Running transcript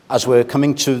as we're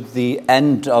coming to the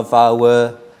end of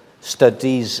our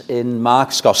studies in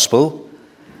Mark's Gospel,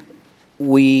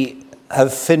 we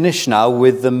have finished now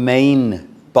with the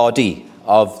main body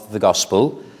of the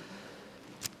Gospel.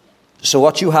 So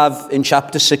what you have in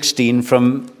chapter 16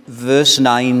 from verse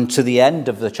 9 to the end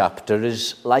of the chapter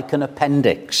is like an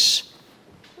appendix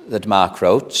that Mark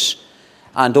wrote.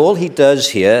 And all he does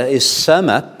here is sum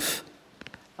up,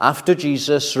 after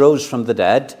Jesus rose from the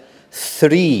dead,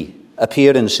 3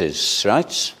 appearances,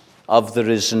 right, of the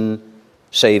risen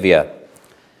Saviour.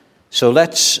 So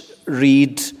let's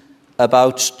read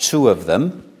about 2 of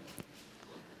them.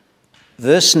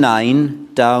 Verse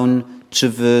 9 down to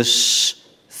verse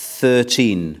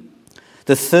 13.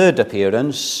 The third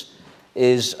appearance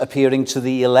is appearing to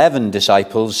the 11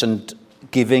 disciples and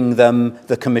giving them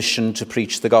the commission to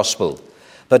preach the gospel.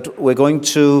 But we're going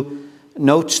to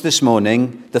note this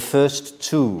morning the first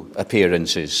 2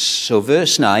 appearances. So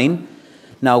verse 9,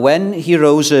 now when he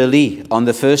rose early on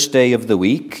the first day of the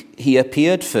week, he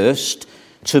appeared first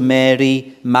to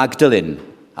Mary Magdalene,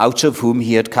 out of whom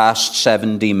he had cast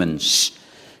 7 demons.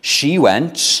 She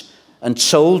went and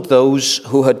told those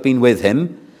who had been with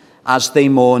him as they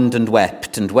mourned and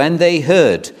wept. And when they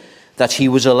heard that he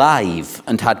was alive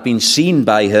and had been seen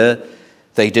by her,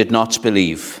 they did not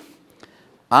believe.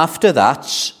 After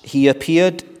that, he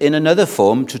appeared in another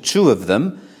form to 2 of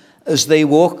them as they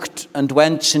walked and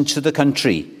went into the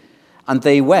country. And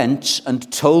they went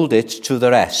and told it to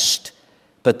the rest,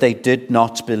 but they did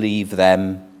not believe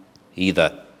them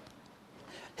either.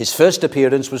 His first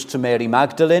appearance was to Mary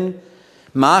Magdalene.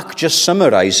 Mark just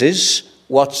summarizes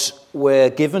what we're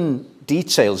given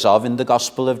details of in the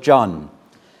Gospel of John.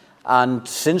 And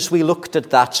since we looked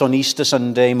at that on Easter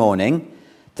Sunday morning,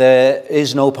 there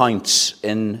is no point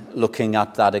in looking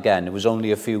at that again. It was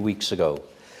only a few weeks ago.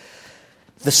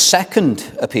 The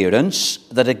second appearance,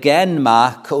 that again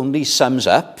Mark only sums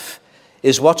up,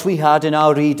 is what we had in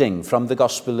our reading from the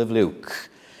Gospel of Luke.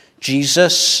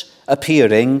 Jesus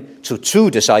appearing to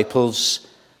 2 disciples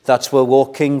that were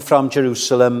walking from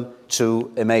Jerusalem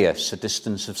to Emmaus, a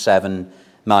distance of 7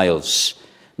 miles.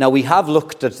 Now, we have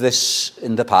looked at this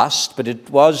in the past, but it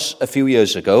was a few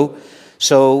years ago.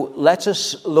 So let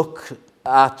us look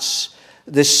at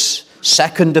this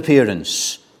second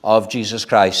appearance of Jesus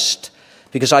Christ,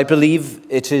 because I believe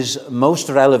it is most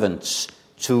relevant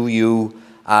to you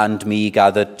and me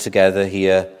gathered together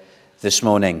here this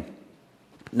morning.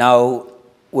 Now,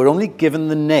 we're only given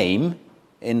the name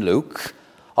in Luke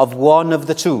of one of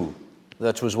the 2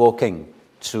 that was walking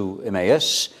to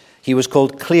Emmaus. He was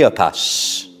called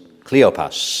Cleopas.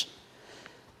 Cleopas.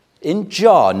 In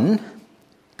John,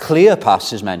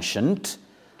 Cleopas is mentioned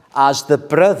as the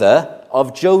brother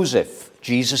of Joseph,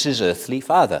 Jesus' earthly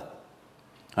father.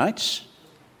 Right?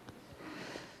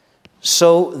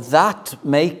 So that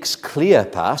makes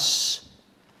Cleopas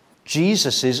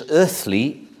Jesus'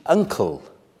 earthly uncle.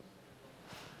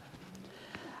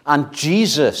 And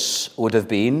Jesus would have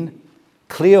been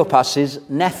Cleopas'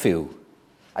 nephew.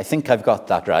 I think I've got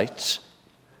that right.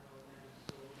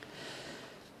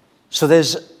 So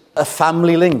there's a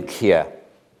family link here.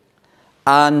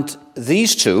 And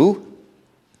these 2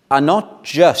 are not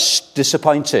just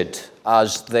disappointed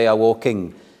as they are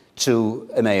walking to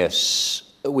Emmaus.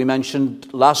 We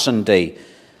mentioned last Sunday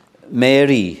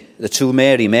Mary, the 2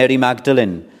 Mary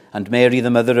Magdalene and Mary,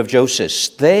 the mother of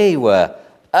Joseph. They were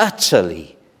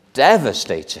utterly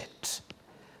devastated.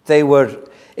 They were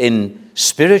in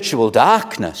spiritual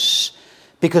darkness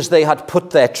because they had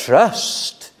put their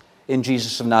trust in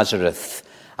Jesus of Nazareth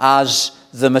as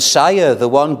the Messiah, the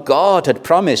one God had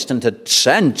promised and had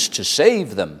sent to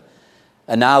save them.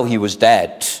 And now he was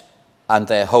dead, and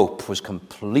their hope was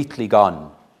completely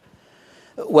gone.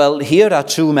 Well, here are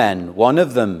 2 men. One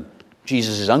of them,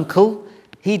 Jesus' uncle,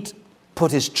 he'd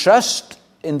put his trust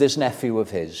in this nephew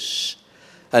of his.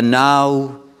 And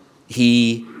now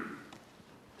he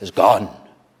is gone.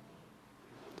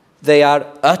 They are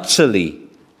utterly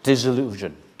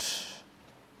disillusioned.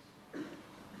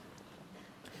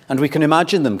 And we can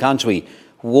imagine them, can't we,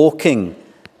 walking.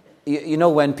 You know,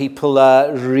 when people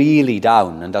are really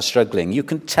down and are struggling, you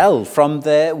can tell from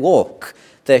their walk,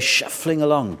 they're shuffling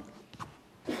along.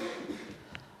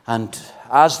 And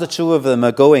as the 2 of them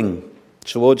are going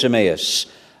towards Emmaus,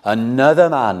 another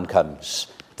man comes.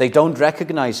 They don't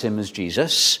recognize him as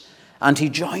Jesus, and he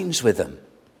joins with them.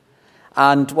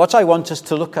 And what I want us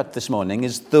to look at this morning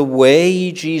is the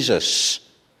way Jesus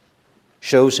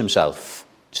shows himself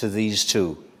to these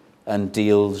 2 and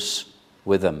deals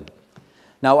with them.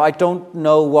 Now, I don't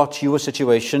know what your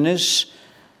situation is.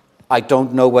 I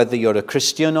don't know whether you're a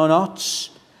Christian or not,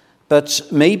 but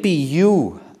maybe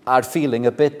you are feeling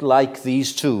a bit like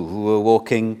these two who were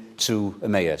walking to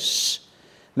Emmaus.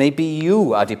 Maybe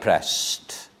you are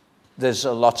depressed. There's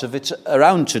a lot of it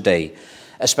around today,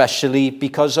 especially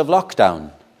because of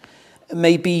lockdown.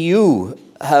 Maybe you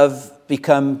have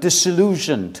become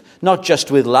disillusioned, not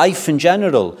just with life in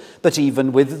general, but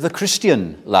even with the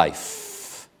Christian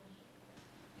life.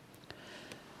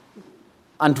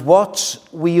 And what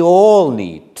we all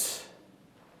need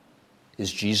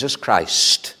is Jesus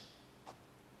Christ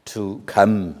to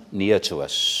come near to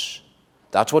us.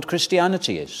 That's what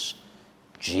Christianity is.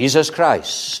 Jesus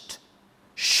Christ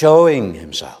showing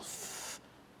himself,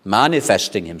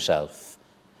 manifesting himself.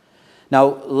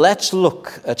 Now, let's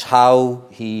look at how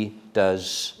he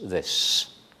does this.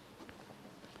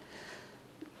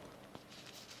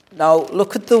 Now,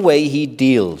 look at the way he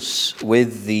deals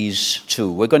with these two.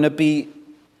 We're going to be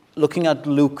looking at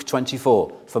Luke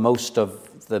 24 for most of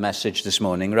the message this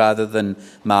morning, rather than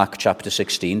Mark chapter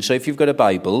 16. So if you've got a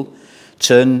Bible,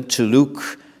 turn to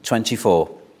Luke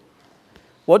 24.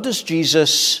 What does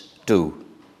Jesus do?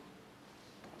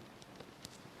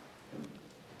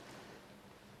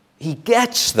 He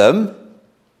gets them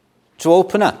to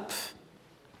open up.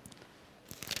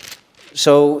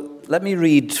 So let me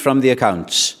read from the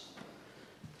accounts.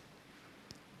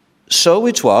 So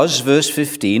it was, verse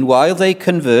 15, while they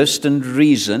conversed and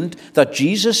reasoned, that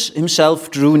Jesus himself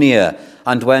drew near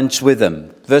and went with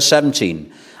them. Verse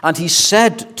 17, and he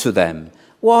said to them,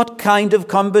 what kind of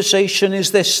conversation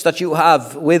is this that you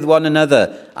have with one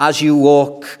another as you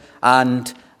walk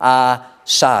and are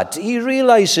sad? He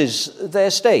realizes their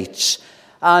states,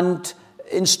 and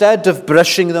instead of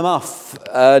brushing them off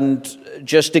and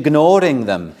just ignoring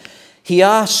them, he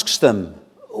asks them,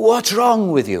 what's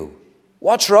wrong with you?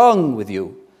 What's wrong with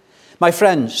you? My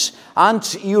friends,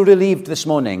 aren't you relieved this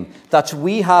morning that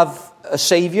we have a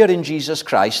Savior in Jesus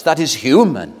Christ that is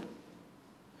human?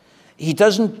 He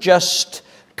doesn't just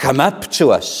come up to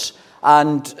us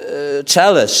and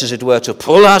tell us, as it were, to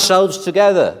pull ourselves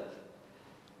together.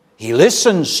 He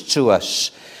listens to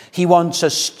us. He wants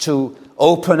us to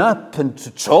open up and to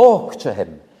talk to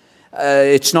him.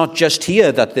 It's not just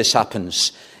here that this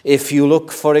happens. If you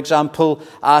look, for example,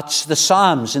 at the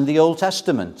Psalms in the Old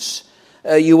Testament,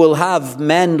 you will have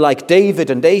men like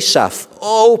David and Asaph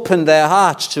open their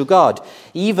hearts to God,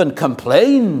 even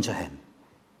complain to him.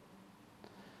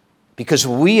 Because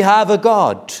we have a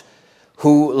God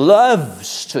who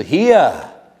loves to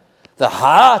hear the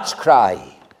heart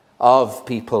cry of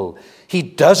people. He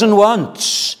doesn't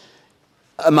want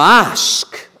a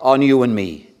mask on you and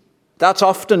me. That's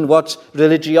often what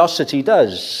religiosity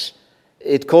does.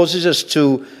 It causes us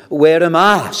to wear a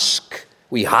mask.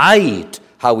 We hide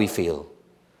how we feel.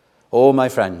 Oh, my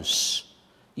friends,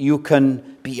 you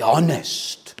can be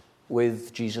honest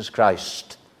with Jesus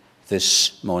Christ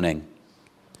this morning.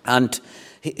 And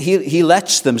he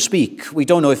lets them speak. We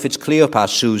don't know if it's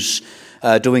Cleopas who's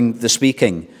doing the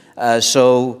speaking.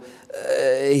 So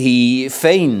he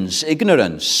feigns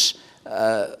ignorance.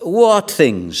 What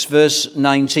things? Verse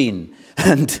 19.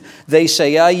 And they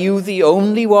say, are you the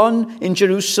only one in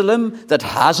Jerusalem that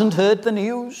hasn't heard the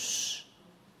news?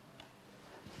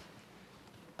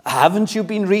 Haven't you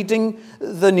been reading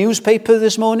the newspaper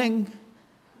this morning?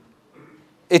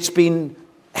 It's been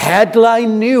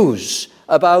headline news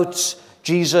about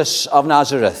Jesus of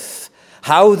Nazareth.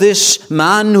 How this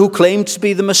man who claimed to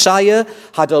be the Messiah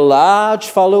had a large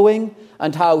following,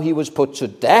 and how he was put to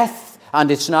death, and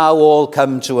it's now all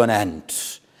come to an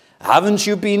end. Haven't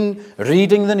you been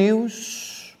reading the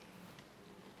news?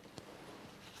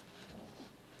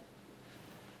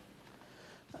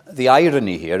 The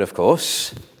irony here, of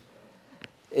course,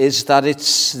 is that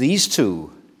it's these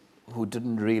two who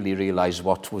didn't really realize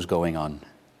what was going on.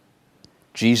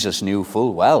 Jesus knew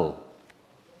full well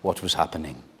what was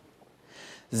happening.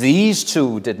 These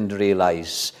two didn't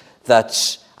realize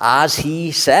that, as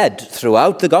he said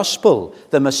throughout the gospel,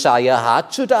 the Messiah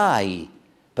had to die,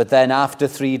 but then after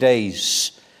 3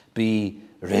 days be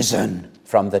risen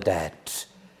from the dead.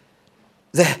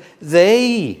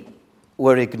 They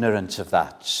were ignorant of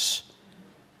that.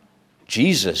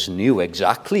 Jesus knew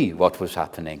exactly what was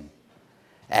happening.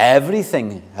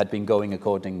 Everything had been going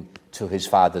according to his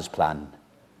Father's plan.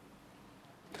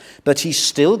 But he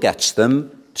still gets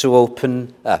them to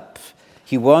open up.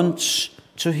 He wants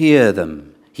to hear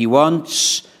them. He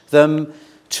wants them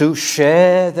to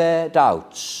share their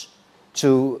doubts,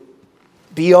 to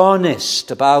be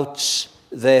honest about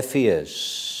their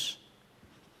fears.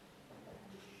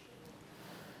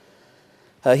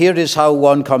 Here is how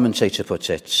one commentator puts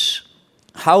it.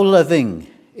 How loving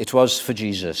it was for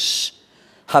Jesus,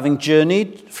 having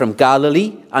journeyed from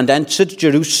Galilee and entered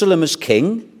Jerusalem as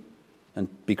king, and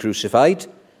be crucified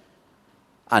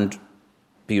and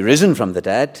be risen from the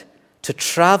dead, to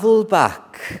travel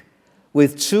back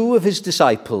with two of his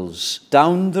disciples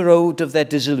down the road of their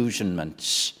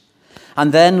disillusionments,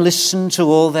 and then listen to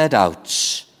all their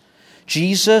doubts.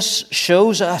 Jesus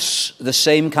shows us the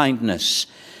same kindness.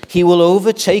 He will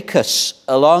overtake us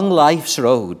along life's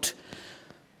road,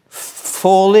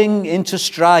 falling into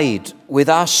stride with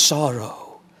our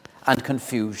sorrow and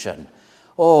confusion.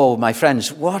 Oh, my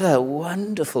friends, what a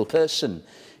wonderful person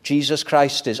Jesus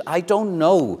Christ is. I don't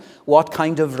know what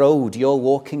kind of road you're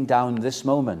walking down this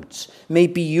moment.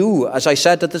 Maybe you, as I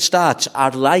said at the start, are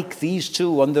like these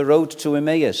two on the road to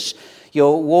Emmaus.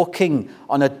 You're walking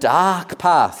on a dark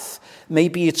path.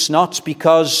 Maybe it's not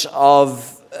because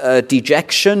of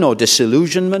dejection or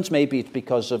disillusionment. Maybe it's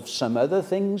because of some other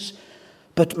things.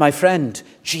 But my friend,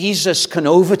 Jesus can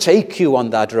overtake you on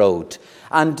that road.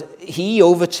 And he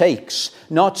overtakes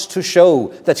not to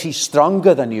show that he's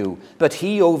stronger than you, but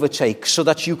he overtakes so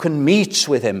that you can meet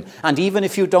with him. And even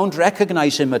if you don't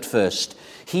recognize him at first,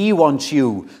 he wants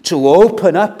you to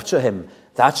open up to him.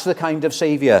 That's the kind of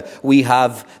Savior we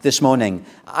have this morning.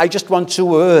 I just want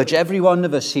to urge every one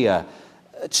of us here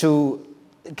to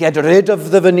get rid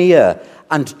of the veneer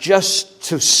and just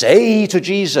to say to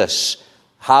Jesus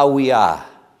how we are.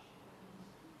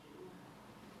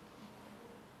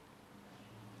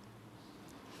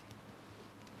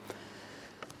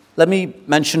 Let me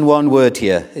mention one word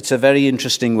here. It's a very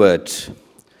interesting word.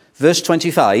 Verse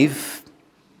 25,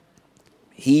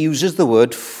 he uses the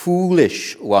word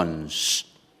foolish ones.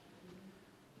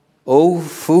 Oh,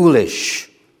 foolish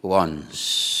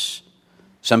ones.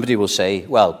 Somebody will say,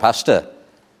 well, Pastor,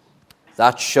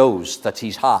 that shows that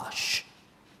he's harsh.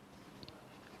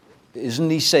 Isn't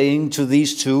he saying to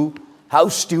these two, how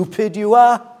stupid you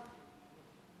are?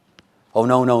 Oh,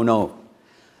 no.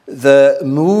 The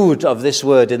mood of this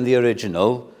word in the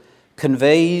original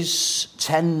conveys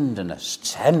tenderness.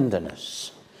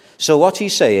 So what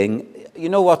he's saying, you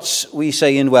know what we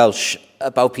say in Welsh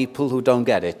about people who don't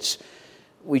get it?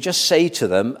 We just say to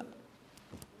them,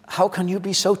 how can you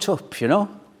be so tough, you know?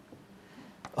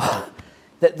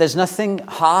 There's nothing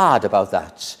hard about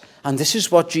that. And this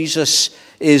is what Jesus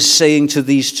is saying to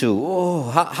these two. Oh,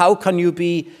 how can you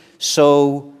be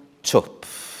so tough?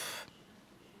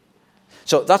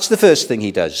 So that's the first thing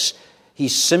he does. He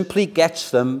simply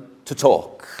gets them to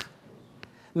talk.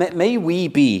 May we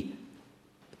be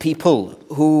people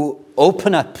who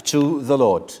open up to the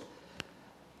Lord.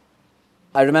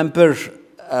 I remember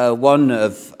one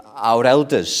of our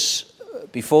elders,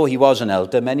 before he was an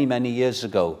elder, many years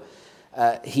ago,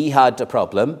 he had a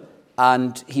problem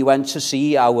and he went to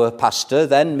see our pastor,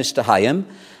 then Mr. Hyam,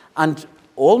 and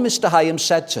all Mr. Hyam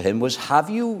said to him was, have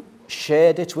you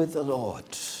shared it with the Lord?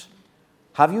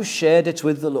 Have you shared it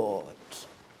with the Lord?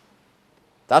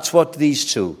 That's what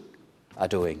these two are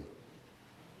doing.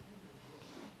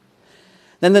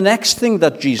 Then the next thing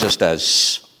that Jesus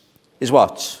does is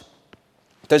what?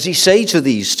 Does he say to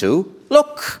these two,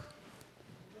 look,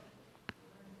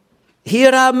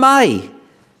 here am I.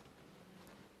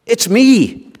 It's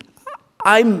me.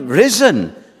 I'm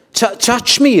risen.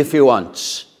 Touch me if you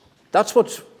want. That's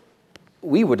what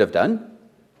we would have done.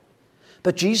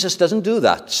 But Jesus doesn't do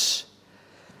that.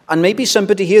 And maybe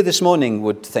somebody here this morning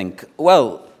would think,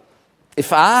 well,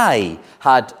 if I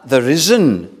had the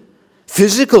risen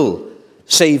physical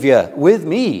Savior with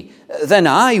me, then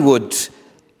I would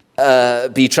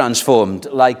be transformed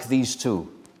like these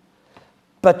two.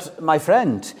 But my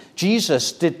friend,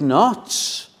 Jesus did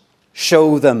not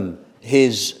show them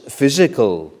his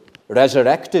physical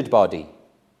resurrected body.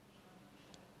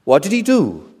 What did he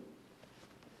do?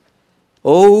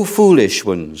 O foolish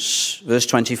ones, verse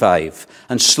 25,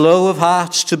 and slow of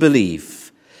heart to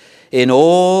believe in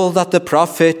all that the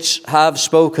prophets have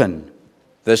spoken.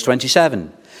 Verse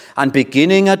 27, and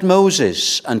beginning at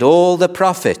Moses and all the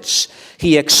prophets,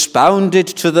 he expounded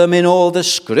to them in all the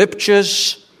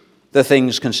scriptures the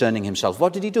things concerning himself.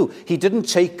 What did he do? He didn't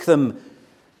take them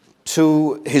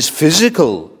to his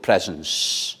physical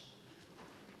presence.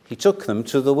 He took them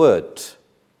to the Word,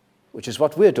 which is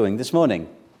what we're doing this morning.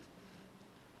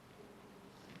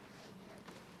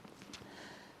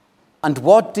 And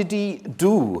what did he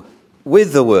do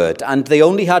with the Word? And they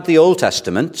only had the Old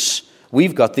Testament.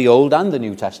 We've got the Old and the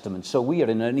New Testament, so we are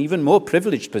in an even more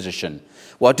privileged position.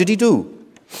 What did he do?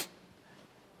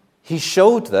 He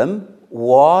showed them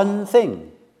one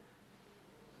thing: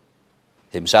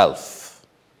 himself.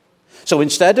 So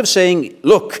instead of saying,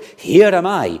 look, here am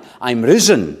I, I'm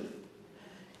risen,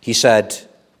 he said,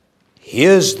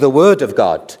 here's the Word of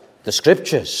God, the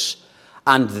Scriptures,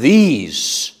 and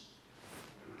these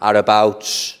are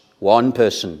about one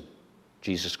person,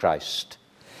 Jesus Christ.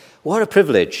 What a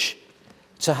privilege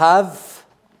to have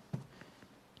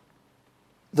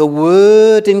the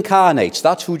Word incarnate.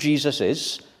 That's who Jesus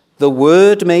is. The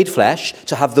Word made flesh.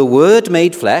 To have the Word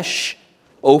made flesh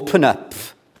open up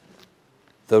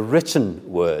the written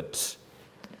Word.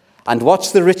 And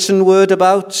what's the written Word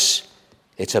about?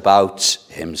 It's about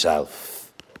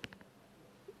himself.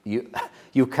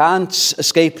 You can't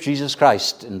escape Jesus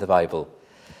Christ in the Bible.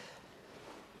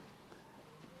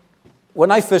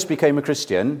 When I first became a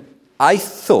Christian, I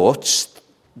thought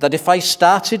that if I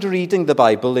started reading the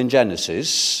Bible in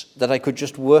Genesis, that I could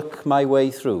just work my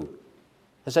way through.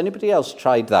 Has anybody else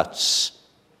tried that?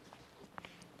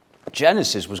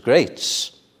 Genesis was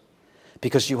great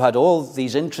because you had all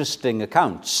these interesting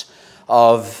accounts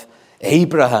of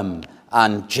Abraham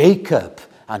and Jacob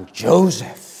and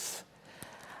Joseph.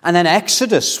 And then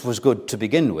Exodus was good to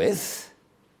begin with.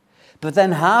 But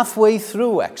then halfway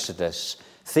through Exodus,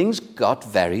 things got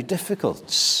very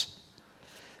difficult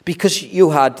because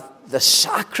you had the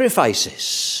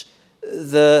sacrifices,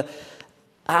 the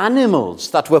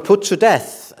animals that were put to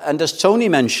death, and as Tony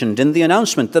mentioned in the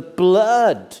announcement, the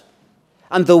blood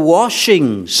and the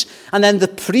washings, and then the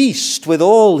priest with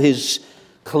all his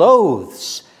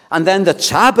clothes, and then the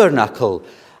tabernacle.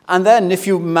 And then if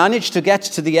you managed to get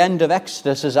to the end of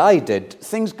Exodus, as I did,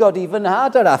 things got even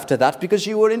harder after that because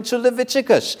you were into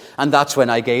Leviticus. And that's when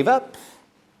I gave up.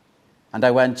 And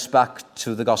I went back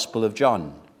to the Gospel of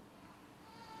John.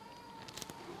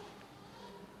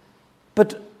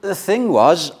 But the thing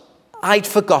was, I'd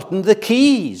forgotten the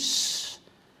keys.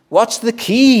 What's the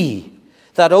key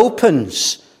that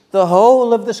opens the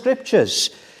whole of the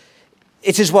Scriptures?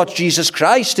 It is what Jesus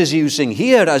Christ is using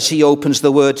here as he opens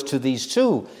the word to these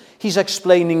two. He's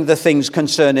explaining the things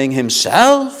concerning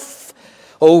himself.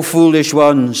 O foolish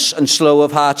ones, and slow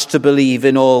of heart to believe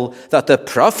in all that the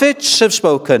prophets have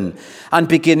spoken. And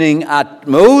beginning at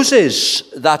Moses,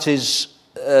 that is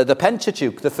the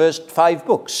Pentateuch, the first 5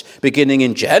 books, beginning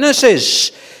in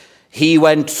Genesis, he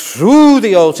went through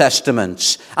the Old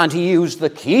Testament and he used the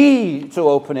key to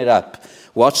open it up.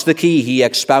 What's the key? He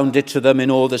expounded to them in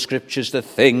all the Scriptures the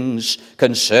things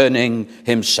concerning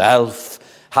himself.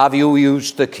 Have you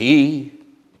used the key?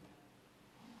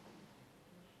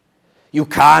 You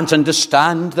can't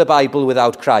understand the Bible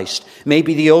without Christ.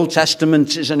 Maybe the Old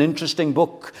Testament is an interesting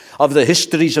book of the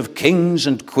histories of kings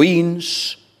and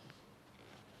queens.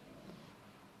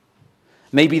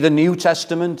 Maybe the New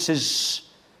Testament is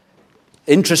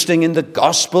interesting in the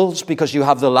Gospels because you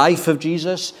have the life of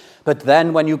Jesus. But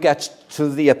then when you get to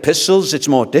the epistles, it's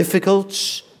more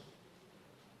difficult.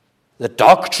 The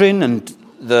doctrine and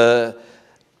the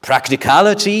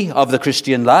practicality of the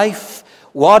Christian life.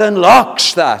 What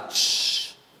unlocks that?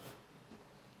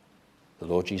 The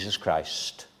Lord Jesus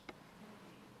Christ.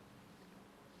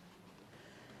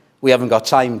 We haven't got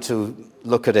time to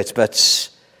look at it, but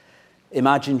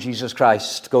imagine Jesus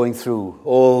Christ going through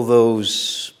all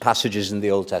those passages in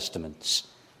the Old Testament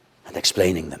and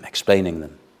explaining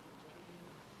them.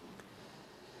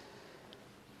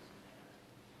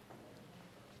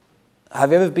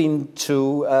 Have you ever been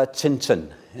to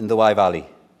Tintern in the Wye Valley?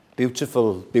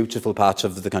 Beautiful, beautiful part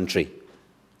of the country.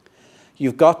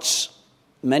 You've got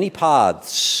many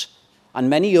paths and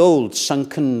many old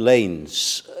sunken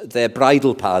lanes. They're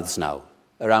bridle paths now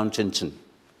around Tintern.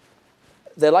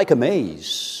 They're like a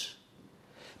maze.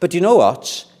 But you know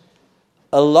what?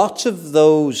 A lot of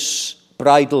those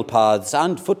bridle paths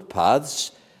and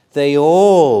footpaths, they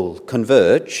all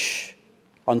converge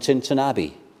on Tintern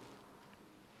Abbey.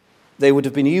 They would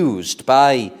have been used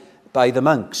by the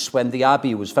monks when the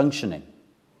abbey was functioning.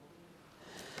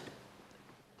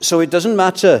 So it doesn't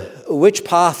matter which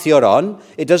path you're on.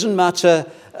 It doesn't matter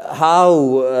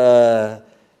how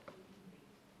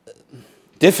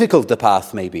difficult the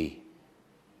path may be.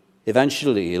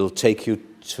 Eventually, it'll take you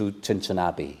to Tintern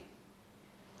Abbey.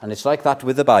 And it's like that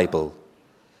with the Bible.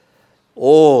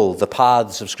 All the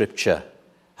paths of Scripture,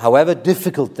 however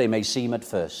difficult they may seem at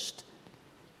first,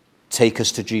 take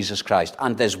us to Jesus Christ.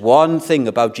 And there's one thing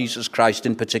about Jesus Christ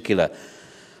in particular.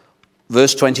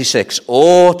 Verse 26,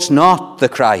 ought not the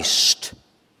Christ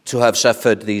to have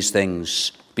suffered these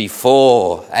things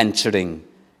before entering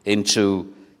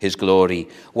into his glory?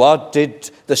 What did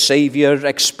the Saviour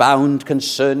expound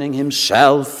concerning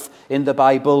himself in the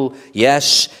Bible?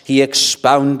 Yes, he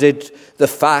expounded the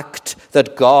fact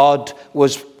that God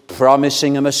was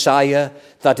promising a Messiah,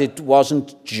 that it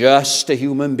wasn't just a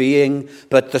human being,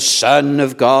 but the Son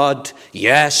of God.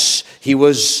 Yes, he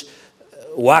was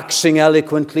waxing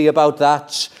eloquently about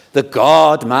that. The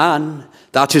God-man,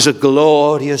 that is a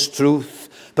glorious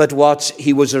truth. But what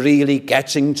he was really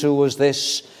getting to was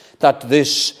this, that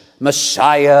this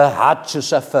Messiah had to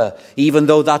suffer, even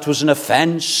though that was an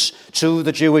offense to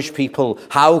the Jewish people.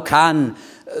 How can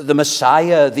the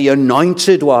Messiah, the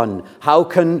anointed one, how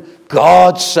can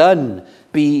God's Son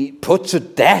be put to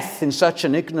death in such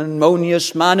an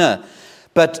ignominious manner?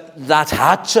 But that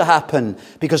had to happen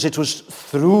because it was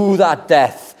through that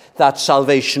death that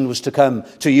salvation was to come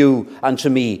to you and to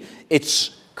me.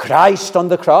 It's Christ on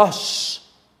the cross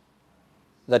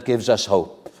that gives us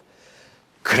hope.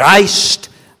 Christ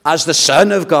as the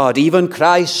Son of God, even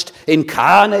Christ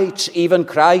incarnate, even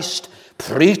Christ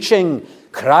preaching,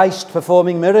 Christ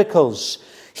performing miracles.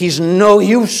 He's no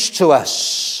use to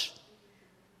us.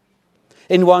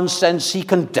 In one sense, he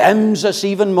condemns us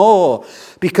even more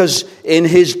because in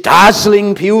his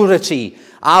dazzling purity,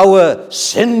 our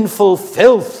sinful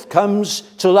filth comes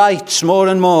to light more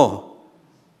and more.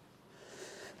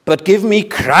 But give me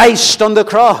Christ on the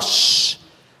cross,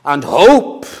 and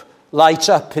hope lights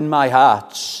up in my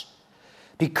heart.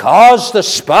 Because the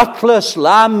spotless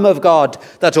Lamb of God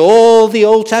that all the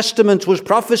Old Testament was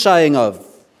prophesying of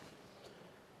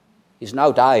is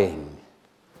now dying,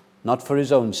 not for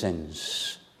his own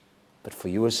sins, but for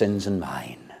your sins and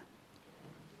mine.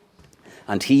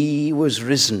 And he was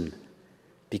risen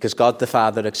because God the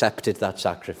Father accepted that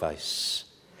sacrifice.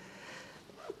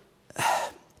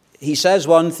 He says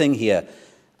one thing here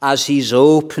as he's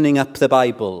opening up the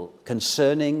Bible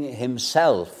concerning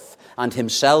himself and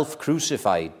himself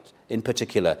crucified in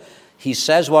particular. He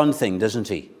says one thing, doesn't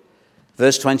he?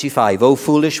 Verse 25, O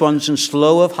foolish ones and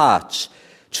slow of heart,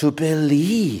 to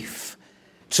believe.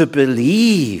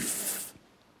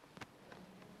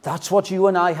 That's what you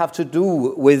and I have to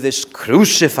do with this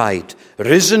crucified,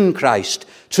 risen Christ,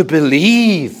 to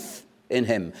believe in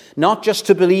him. Not just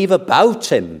to believe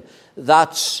about him.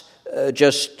 That's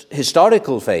just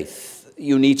historical faith.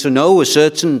 You need to know a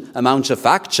certain amount of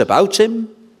facts about him.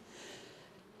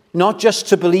 Not just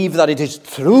to believe that it is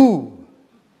true.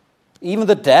 Even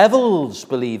the devils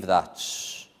believe that.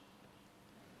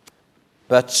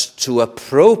 But to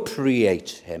appropriate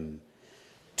him,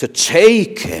 to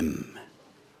take him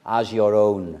as your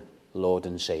own Lord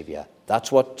and Savior.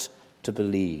 That's what to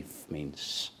believe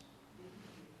means.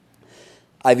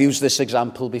 I've used this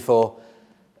example before.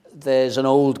 There's an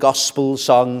old gospel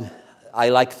song. I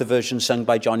like the version sung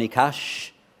by Johnny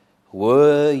Cash.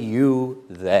 Were you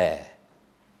there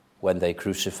when they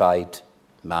crucified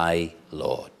my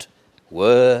Lord?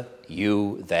 Were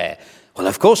you there? Well,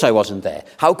 of course I wasn't there.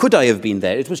 How could I have been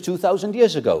there? It was 2,000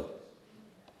 years ago.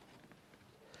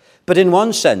 But in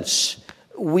one sense,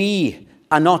 we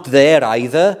are not there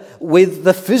either with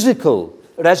the physical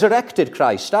resurrected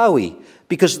Christ, are we?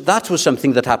 Because that was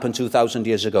something that happened 2,000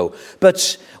 years ago.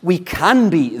 But we can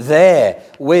be there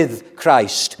with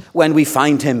Christ when we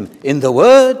find him in the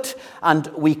Word, and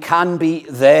we can be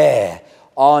there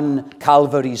on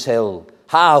Calvary's Hill.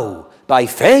 How? By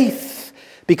faith.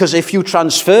 Because if you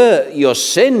transfer your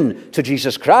sin to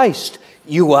Jesus Christ,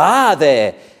 you are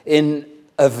there in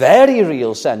a very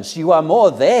real sense. You are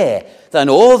more there than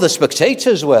all the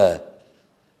spectators were.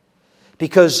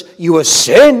 Because your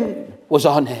sin was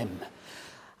on him.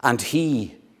 And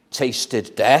he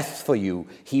tasted death for you.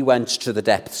 He went to the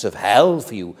depths of hell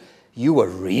for you. You were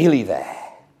really there.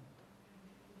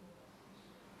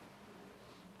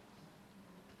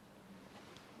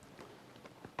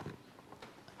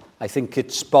 I think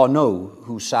it's Bono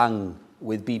who sang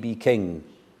with B.B. King,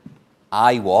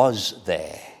 I was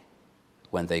there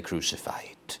when they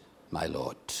crucified my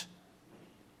Lord.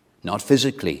 Not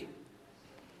physically,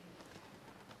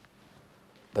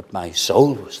 but my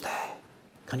soul was there.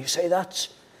 Can you say that?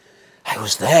 I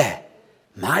was there.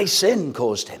 My sin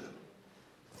caused him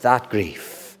that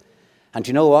grief. And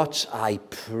you know what? I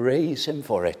praise him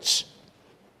for it.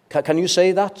 Can you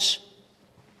say that?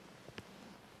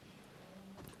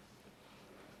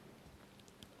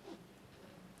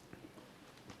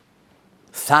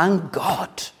 Thank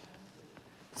God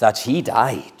that he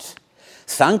died.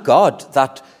 Thank God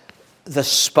that the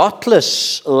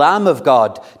spotless Lamb of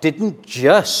God didn't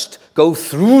just go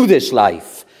through this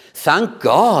life. Thank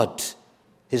God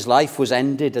his life was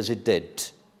ended as it did,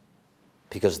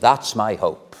 because that's my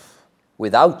hope.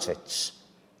 Without it,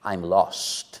 I'm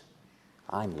lost.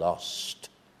 I'm lost.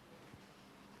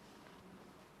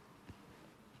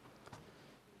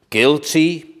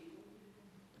 Guilty,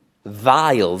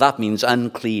 vile, that means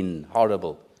unclean,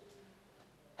 horrible.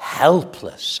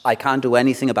 Helpless, I can't do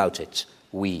anything about it.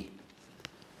 We.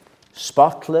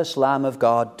 Spotless Lamb of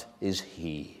God is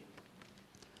he.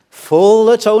 Full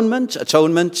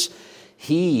atonement,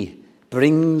 he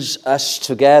brings us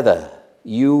together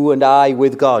you and I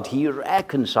with God. He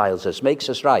reconciles us, makes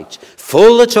us right.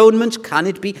 Full atonement, can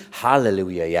it be?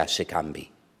 Hallelujah, yes, it can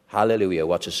be. Hallelujah,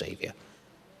 what a Saviour.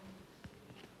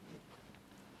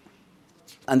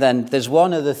 And then there's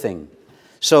one other thing.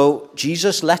 So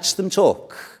Jesus lets them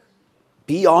talk.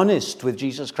 Be honest with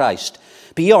Jesus Christ.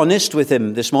 Be honest with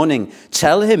him this morning.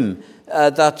 Tell him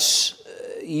that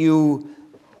you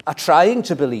are trying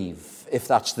to believe, if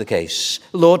that's the case.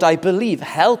 Lord, I believe.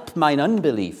 Help mine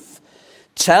unbelief.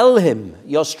 Tell him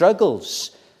your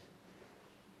struggles.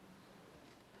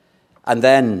 And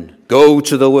then go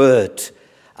to the Word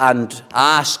and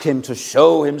ask him to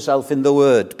show himself in the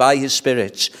Word by his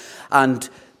Spirit. And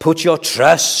put your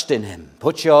trust in him.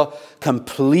 Put your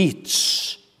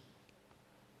complete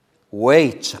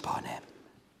weight upon him.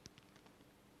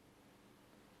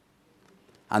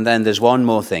 And then there's one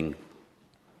more thing.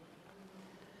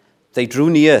 They drew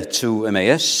near to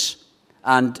Emmaus,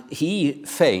 and he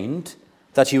feigned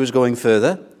that he was going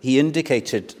further. He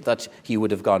indicated that he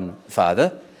would have gone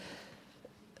farther.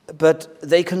 But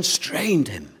they constrained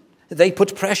him. They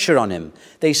put pressure on him.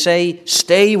 They say,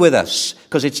 stay with us,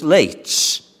 because it's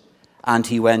late. And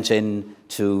he went in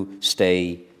to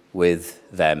stay with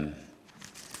them.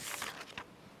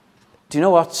 Do you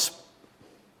know what?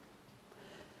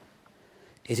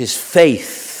 It is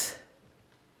faith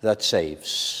that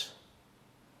saves.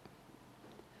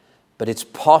 But it's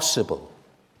possible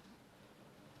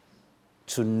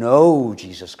to know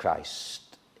Jesus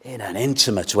Christ in an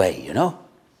intimate way, you know?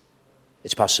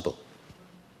 It's possible.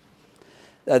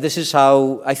 This is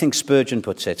how I think Spurgeon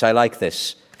puts it. I like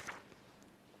this.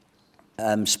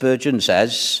 Spurgeon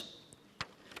says,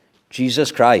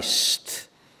 Jesus Christ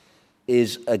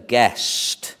is a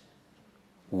guest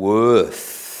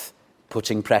worth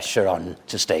putting pressure on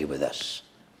to stay with us.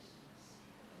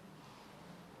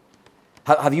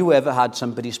 Have you ever had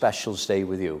somebody special stay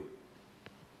with you?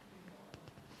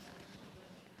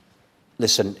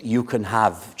 Listen, you can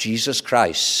have Jesus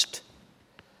Christ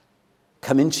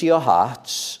come into your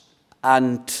hearts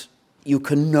and you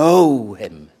can know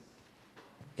him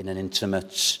in an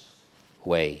intimate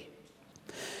way.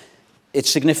 It's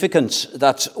significant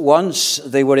that once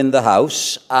they were in the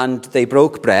house and they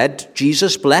broke bread,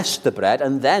 Jesus blessed the bread,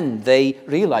 and then they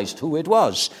realized who it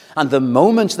was. And the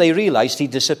moment they realized, he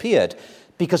disappeared,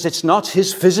 because it's not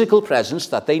his physical presence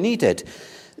that they needed.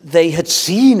 They had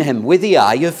seen him with the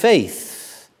eye of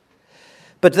faith.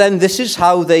 But then this is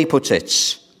how they put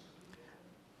it.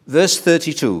 Verse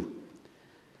 32.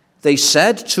 They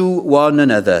said to one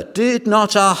another, did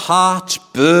not our heart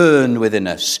burn within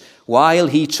us while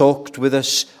he talked with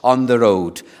us on the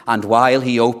road and while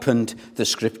he opened the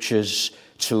scriptures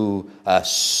to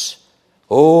us?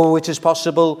 Oh, it is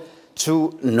possible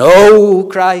to know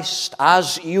Christ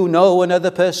as you know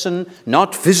another person,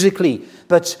 not physically,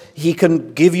 but he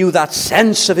can give you that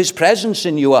sense of his presence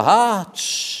in your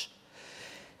heart.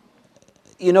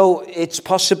 You know, it's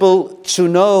possible to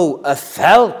know a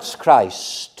felt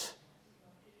Christ.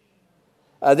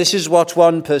 This is what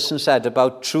one person said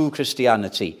about true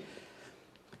Christianity.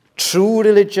 True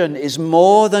religion is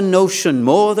more than notion,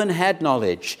 more than head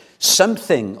knowledge.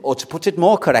 Something, or to put it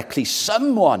more correctly,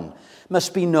 someone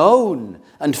must be known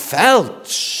and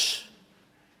felt.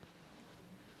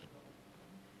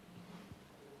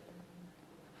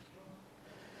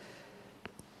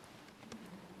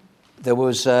 There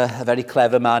was a very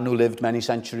clever man who lived many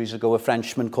centuries ago, a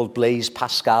Frenchman called Blaise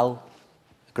Pascal,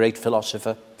 a great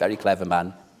philosopher, very clever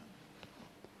man.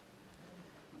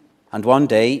 And one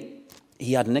day,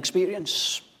 he had an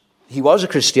experience. He was a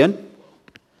Christian,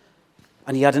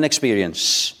 and he had an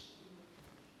experience.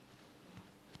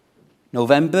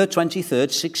 November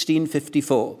 23rd,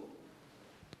 1654.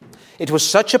 It was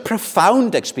such a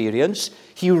profound experience,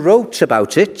 he wrote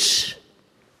about it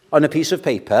on a piece of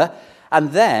paper,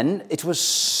 and then it was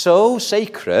so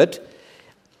sacred,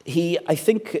 I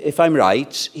think, if I'm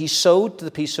right, he sewed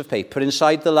the piece of paper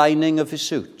inside the lining of his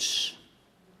suit.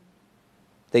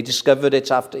 They discovered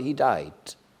it after he died.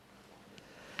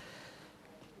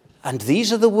 And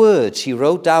these are the words he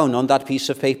wrote down on that piece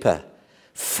of paper.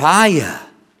 Fire,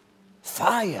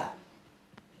 fire.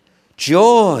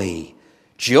 Joy,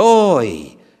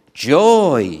 joy,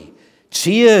 joy.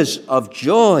 Tears of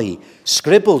joy,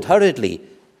 scribbled hurriedly.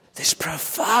 This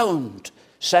profound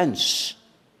sense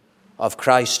of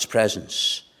Christ's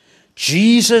presence.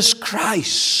 Jesus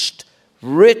Christ,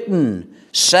 written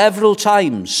several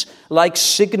times like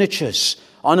signatures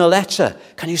on a letter.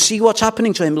 Can you see what's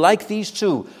happening to him? Like these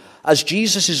two, as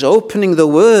Jesus is opening the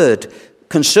word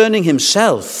concerning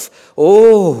himself,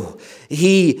 oh,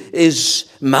 he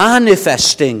is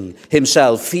manifesting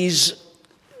himself. He's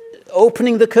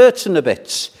opening the curtain a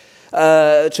bit.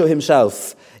 to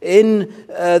himself in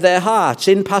their hearts,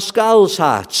 in Pascal's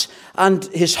heart. And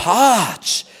his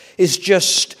heart is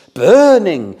just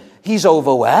burning. He's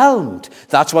overwhelmed.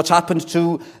 That's what's happened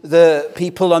to the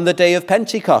people on the day of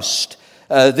Pentecost.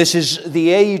 This is the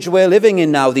age we're living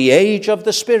in now, the age of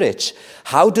the Spirit.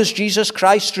 How does Jesus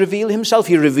Christ reveal himself?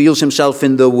 He reveals himself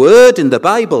in the Word, in the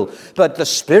Bible. But the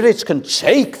Spirit can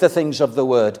take the things of the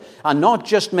Word and not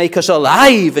just make us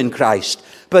alive in Christ,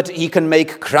 but he can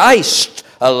make Christ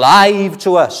alive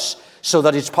to us so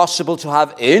that it's possible to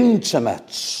have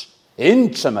intimate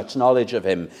knowledge of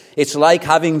him. It's like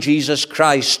having Jesus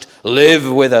Christ live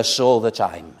with us all the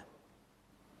time.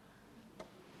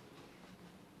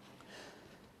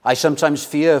 I sometimes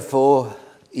fear for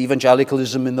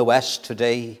evangelicalism in the West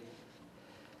today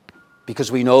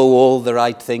because we know all the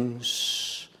right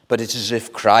things, but it's as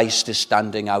if Christ is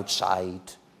standing outside.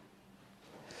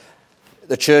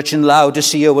 The church in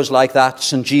Laodicea was like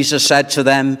that, and Jesus said to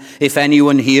them, if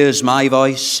anyone hears my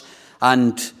voice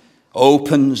and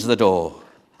opens the door,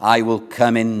 I will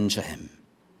come into him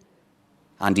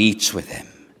and eat with him,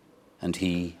 and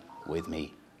he with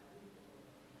me.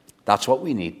 That's what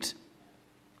we need.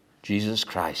 Jesus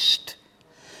Christ.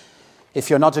 If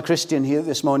you're not a Christian here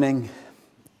this morning,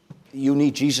 you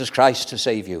need Jesus Christ to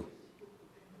save you.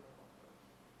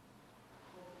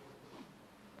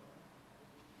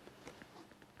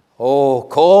 Oh,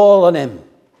 call on him.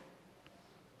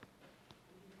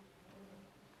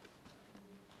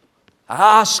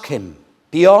 Ask him.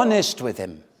 Be honest with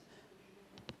him.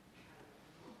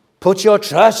 Put your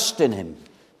trust in him.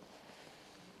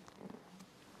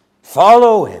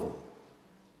 Follow him.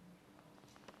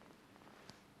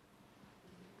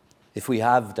 If we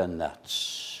have done that,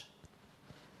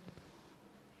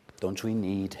 don't we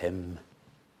need him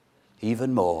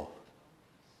even more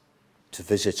to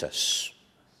visit us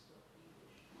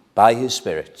by his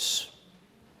Spirit,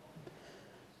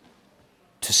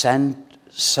 to send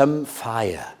some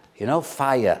fire? You know,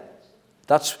 fire.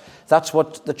 That's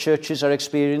what the churches are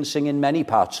experiencing in many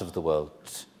parts of the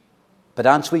world. But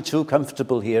aren't we too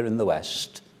comfortable here in the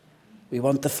West? We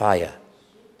want the fire.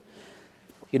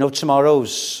 You know,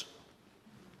 tomorrow's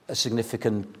a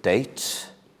significant date.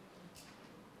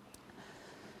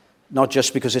 Not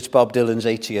just because it's Bob Dylan's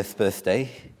 80th birthday,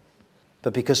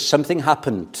 but because something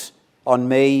happened on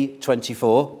May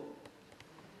 24,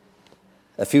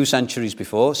 a few centuries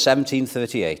before,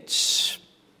 1738.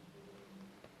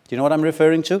 Do you know what I'm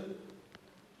referring to?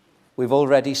 We've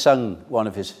already sung one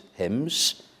of his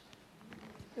hymns.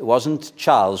 It wasn't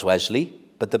Charles Wesley,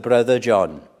 but the brother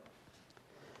John.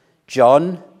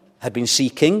 John had been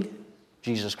seeking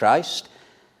Jesus Christ.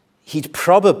 He'd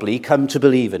probably come to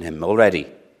believe in him already.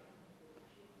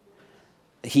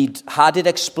 He'd had it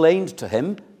explained to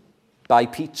him by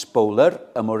Pete Bowler,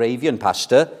 a Moravian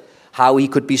pastor, how he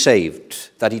could be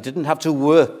saved, that he didn't have to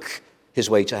work his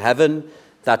way to heaven,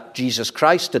 that Jesus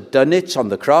Christ had done it on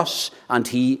the cross, and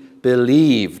he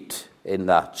believed in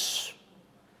that.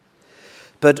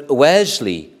 But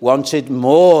Wesley wanted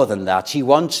more than that. He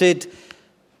wanted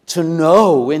to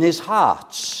know in his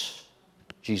heart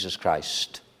Jesus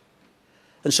Christ.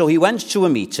 And so he went to a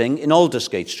meeting in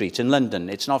Aldersgate Street in London.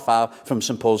 It's not far from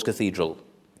St. Paul's Cathedral.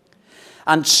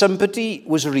 And somebody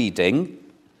was reading,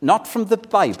 not from the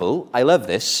Bible, I love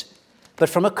this, but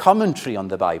from a commentary on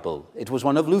the Bible. It was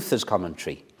one of Luther's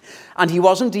commentary. And he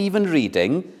wasn't even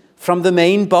reading from the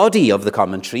main body of the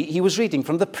commentary. He was reading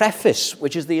from the preface,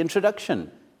 which is the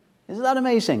introduction. Isn't that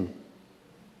amazing?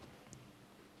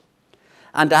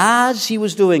 And as he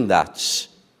was doing that,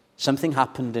 something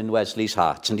happened in Wesley's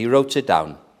heart, and he wrote it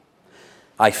down.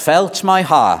 I felt my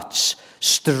heart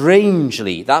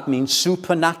strangely, that means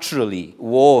supernaturally,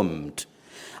 warmed.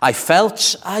 I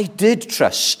felt I did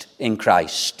trust in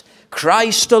Christ,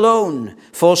 Christ alone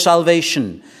for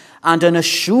salvation, and an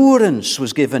assurance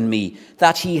was given me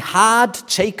that he had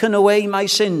taken away my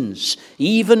sins,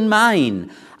 even mine,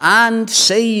 and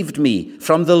saved me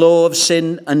from the law of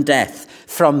sin and death.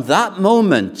 From that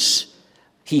moment,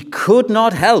 he could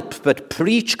not help but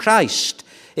preach Christ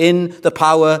in the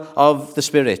power of the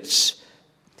Spirit.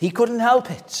 He couldn't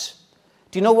help it.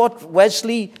 Do you know what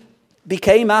Wesley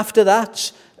became after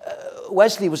that?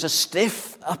 Wesley was a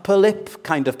stiff upper lip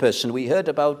kind of person. We heard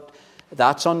about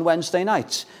that on Wednesday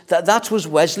night. That was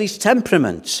Wesley's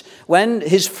temperament. When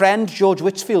his friend George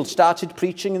Whitefield started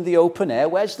preaching in the open air,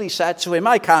 Wesley said to him,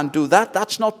 I can't do that.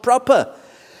 That's not proper.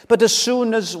 But as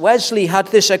soon as Wesley had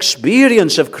this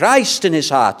experience of Christ in his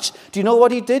heart, do you know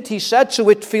what he did? He said to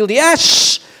Whitefield,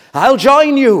 yes, I'll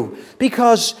join you,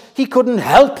 because he couldn't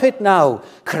help it now.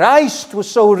 Christ was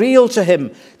so real to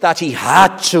him that he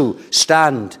had to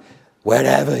stand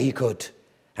wherever he could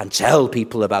and tell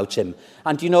people about him.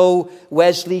 And you know,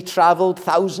 Wesley travelled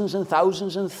thousands and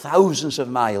thousands and thousands of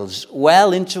miles,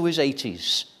 well into his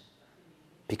 80s,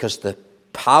 because the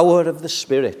power of the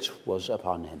Spirit was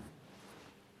upon him.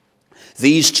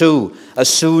 These two, as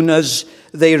soon as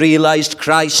they realized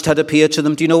Christ had appeared to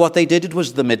them, do you know what they did? It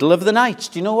was the middle of the night.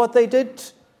 Do you know what they did?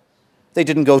 They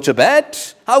didn't go to bed.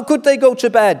 How could they go to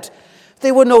bed?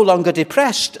 They were no longer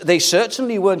depressed. They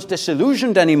certainly weren't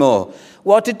disillusioned anymore.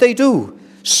 What did they do?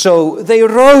 So they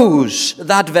rose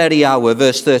that very hour,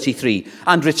 verse 33,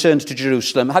 and returned to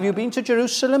Jerusalem. Have you been to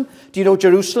Jerusalem? Do you know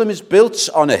Jerusalem is built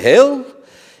on a hill?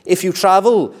 If you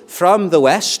travel from the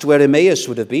west, where Emmaus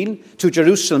would have been, to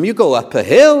Jerusalem, you go up a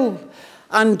hill.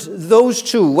 And those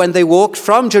two, when they walked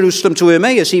from Jerusalem to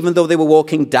Emmaus, even though they were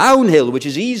walking downhill, which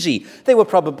is easy, they were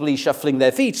probably shuffling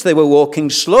their feet. They were walking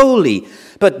slowly.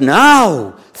 But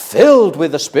now, filled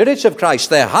with the Spirit of Christ,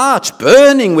 their hearts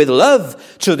burning with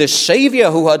love to this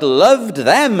Savior who had loved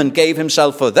them and gave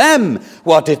himself for them,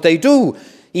 what did they do?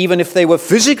 Even if they were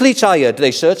physically tired,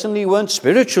 they certainly weren't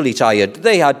spiritually tired.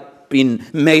 They had been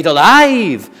made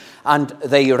alive, and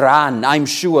they ran. I'm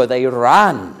sure they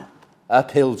ran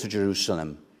uphill to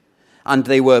Jerusalem. And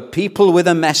they were people with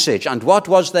a message. And what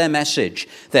was their message?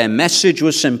 Their message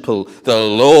was simple: the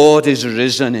Lord is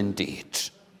risen indeed.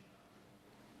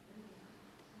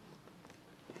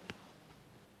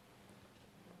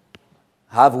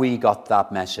 Have we got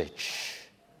that message?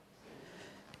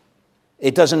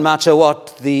 It doesn't matter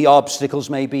what the obstacles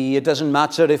may be. It doesn't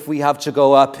matter if we have to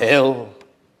go uphill.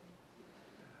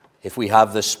 If we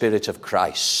have the Spirit of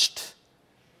Christ,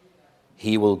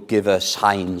 he will give us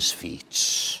hinds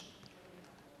feet.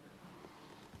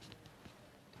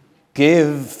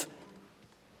 Give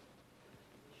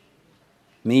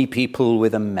me people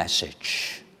with a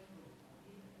message.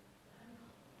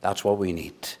 That's what we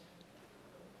need.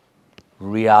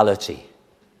 Reality.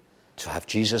 To have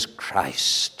Jesus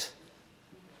Christ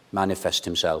manifest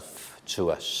himself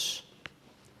to us.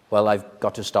 Well, I've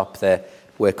got to stop there.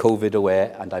 We're COVID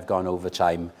aware and I've gone over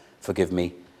time. Forgive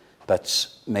me. But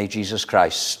may Jesus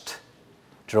Christ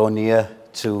draw near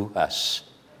to us,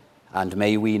 and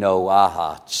may we know our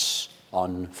hearts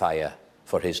on fire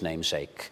for his name's sake.